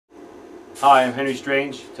Hi, I'm Henry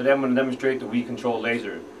Strange. Today I'm going to demonstrate the Wii Control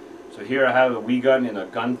laser. So here I have a Wii gun in a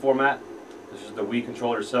gun format. This is the Wii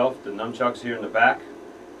controller itself, the nunchucks here in the back.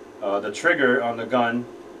 The trigger on the gun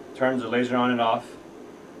turns the laser on and off,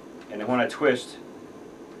 and then when I twist,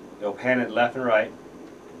 it'll pan it left and right,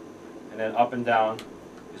 and then up and down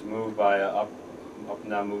is moved by a up and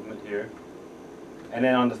down movement here. And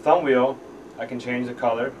then on the thumb wheel, I can change the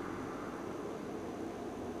color.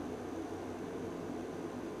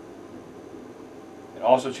 And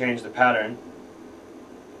also change the pattern,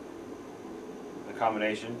 the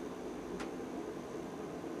combination.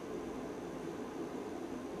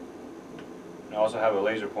 And I also have a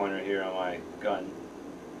laser pointer here on my gun.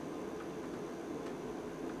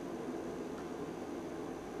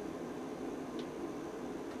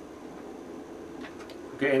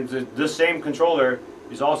 Okay, and this same controller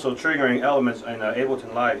is also triggering elements in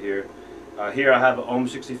Ableton Live here. Here I have an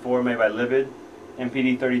Ohm64 made by Livid,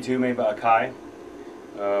 MPD32 made by Akai.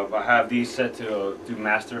 I have these set to do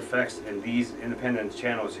master effects, and these independent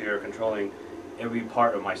channels here are controlling every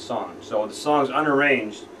part of my song. So the song's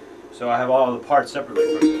unarranged, so I have all the parts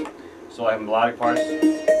separately. So I have melodic parts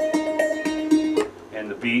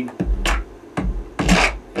and the beat.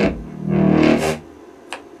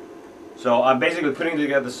 So I'm basically putting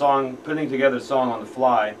together the song on the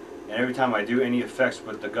fly, and every time I do any effects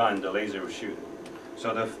with the gun, the laser will shoot.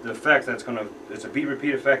 So the effect it's a beat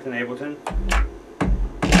repeat effect in Ableton.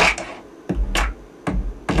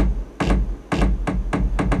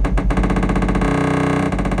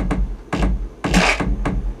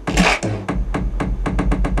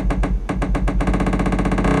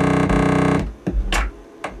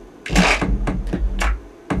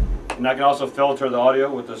 And I can also filter the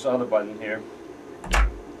audio with this other button here.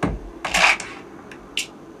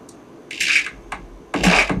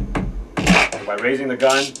 And by raising the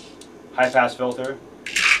gun, high pass filter,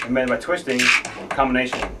 and then by twisting,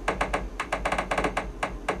 combination.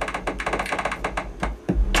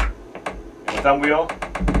 And the thumb wheel,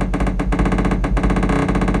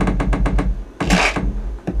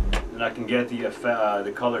 and I can get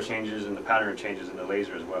the color changes and the pattern changes in the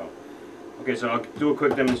laser as well. Okay, so I'll do a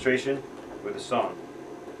quick demonstration with a song.